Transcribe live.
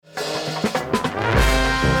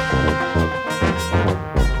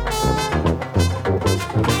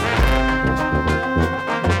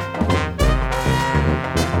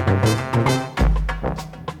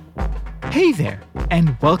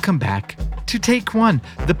Welcome back to Take One,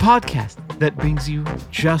 the podcast that brings you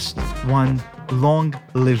just one long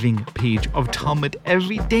living page of Talmud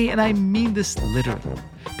every day. And I mean this literally,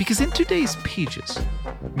 because in today's pages,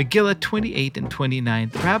 Megillah 28 and 29,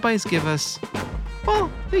 the rabbis give us,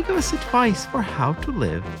 they give us advice for how to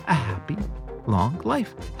live a happy, long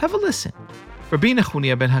life. Have a listen. Rabbi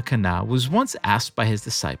Nachmaniah ben Hakana was once asked by his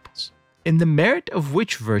disciples, "In the merit of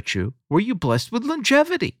which virtue were you blessed with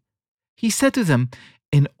longevity?" He said to them,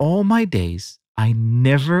 "In all my days, I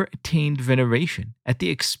never attained veneration at the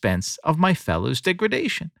expense of my fellow's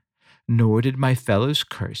degradation, nor did my fellow's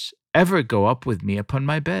curse ever go up with me upon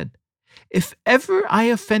my bed. If ever I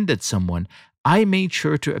offended someone, I made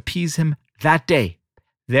sure to appease him that day.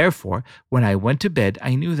 Therefore, when I went to bed,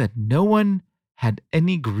 I knew that no one had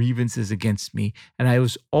any grievances against me, and I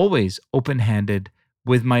was always open-handed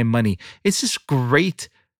with my money." It's this great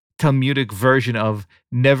Talmudic version of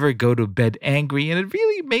never go to bed angry, and it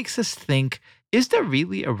really makes us think, is there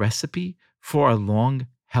really a recipe for a long,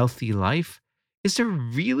 healthy life? Is there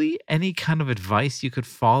really any kind of advice you could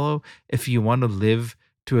follow if you want to live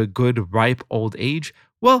to a good, ripe old age?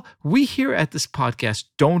 Well, we here at this podcast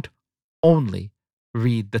don't only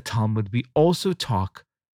read the Talmud, we also talk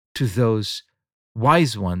to those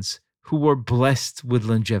wise ones who were blessed with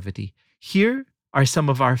longevity. Here are some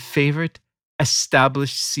of our favorite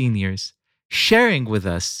established seniors sharing with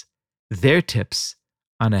us their tips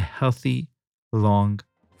on a healthy, long,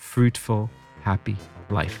 fruitful, happy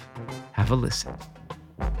life. Have a listen.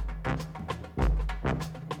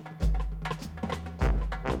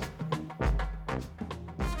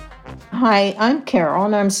 Hi, I'm Carol,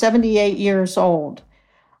 and I'm 78 years old.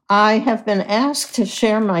 I have been asked to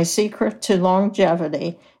share my secret to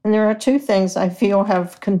longevity, and there are two things I feel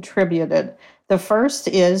have contributed. The first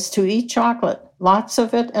is to eat chocolate, lots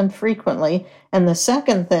of it and frequently, and the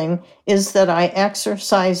second thing is that I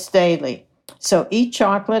exercise daily. So eat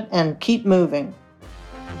chocolate and keep moving.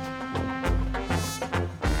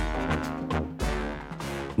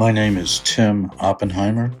 My name is Tim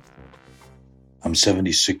Oppenheimer. I'm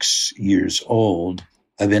 76 years old.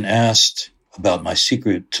 I've been asked about my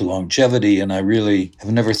secret to longevity, and I really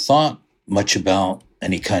have never thought much about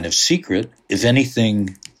any kind of secret. If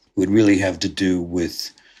anything, it would really have to do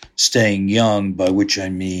with staying young, by which I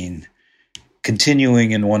mean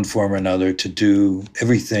continuing in one form or another to do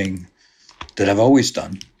everything that I've always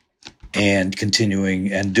done, and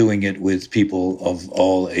continuing and doing it with people of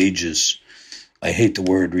all ages. I hate the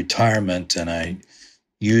word retirement, and I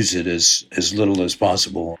use it as little as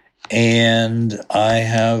possible. And I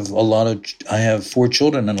have 4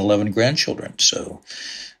 children and 11 grandchildren, so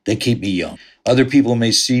they keep me young. Other people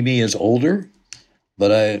may see me as older,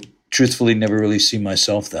 but I truthfully never really see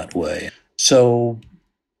myself that way. So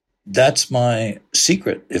that's my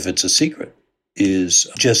secret, if it's a secret, is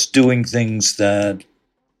just doing things that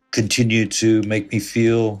continue to make me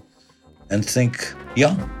feel and think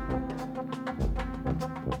young.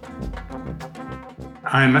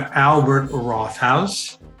 I'm Albert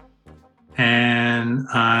Rothaus, and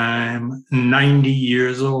I'm 90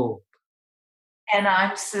 years old. And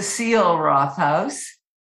I'm Cecile Rothaus,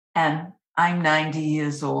 and I'm 90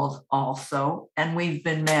 years old also, and we've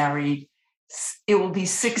been married. It will be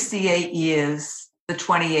 68 years, the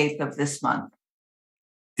 28th of this month.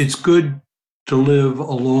 It's good to live a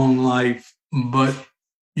long life, but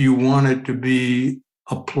you want it to be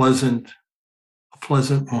a pleasant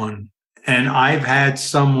one. And I've had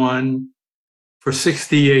someone for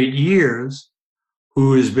 68 years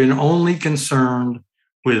who has been only concerned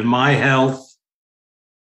with my health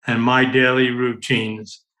and my daily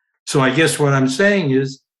routines. So I guess what I'm saying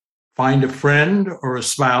is find a friend or a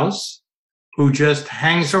spouse who just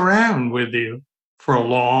hangs around with you for a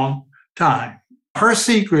long time. Her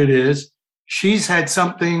secret is she's had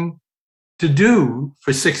something to do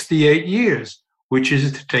for 68 years, which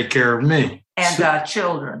is to take care of me. And our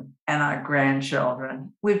children and our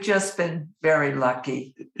grandchildren. We've just been very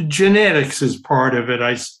lucky. Genetics is part of it,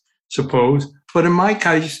 I suppose, but in my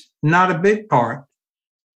case, not a big part,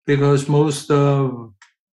 because most of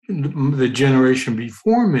the generation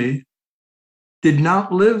before me did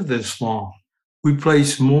not live this long. We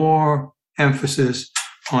place more emphasis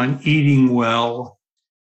on eating well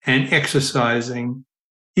and exercising.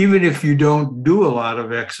 Even if you don't do a lot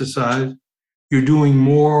of exercise, you're doing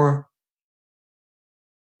more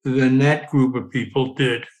than that group of people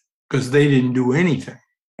did, because they didn't do anything.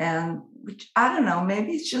 And I don't know,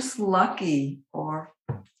 maybe it's just lucky, or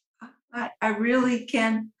I really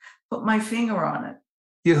can't put my finger on it.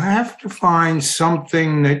 You have to find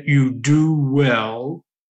something that you do well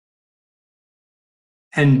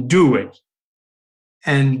and do it.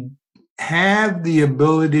 And have the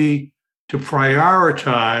ability to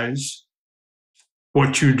prioritize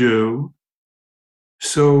what you do.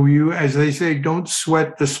 So you, as they say, don't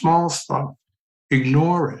sweat the small stuff.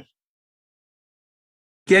 Ignore it.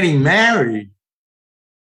 Getting married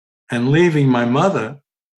and leaving my mother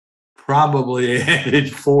probably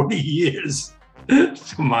added 40 years to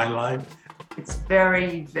my life.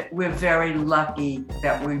 We're very lucky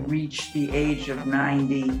that we reached the age of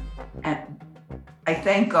 90. And I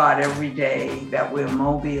thank God every day that we're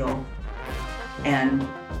mobile and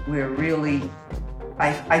we're really,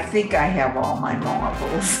 I think I have all my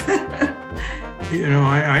marbles. You know,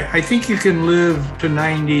 I think you can live to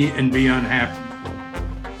 90 and be unhappy.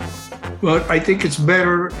 But I think it's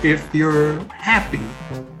better if you're happy.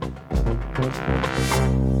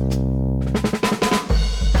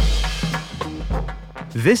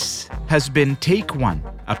 This has been Take One,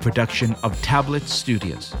 a production of Tablet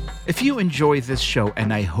Studios. If you enjoy this show,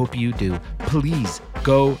 and I hope you do, please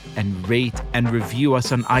go and rate and review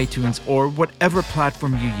us on iTunes or whatever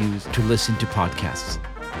platform you use to listen to podcasts.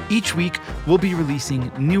 Each week, we'll be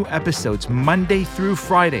releasing new episodes Monday through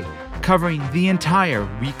Friday, covering the entire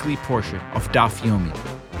weekly portion of Daf Yomi.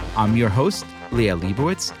 I'm your host, Leah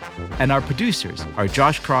Leibowitz, and our producers are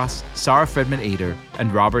Josh Cross, Sarah Fredman-Ader,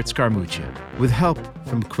 and Robert Scaramuccia, with help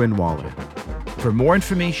from Quinn Waller. For more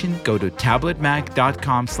information, go to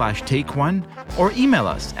tabletmag.com/takeone or email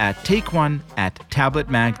us at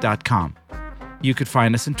takeone@tabletmag.com. You could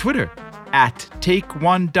find us on Twitter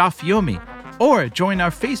 @TakeOneDafYomi or join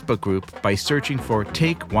our Facebook group by searching for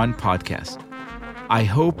Take One Podcast. I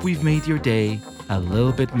hope we've made your day a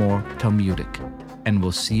little bit more Talmudic, and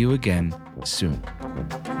we'll see you again soon.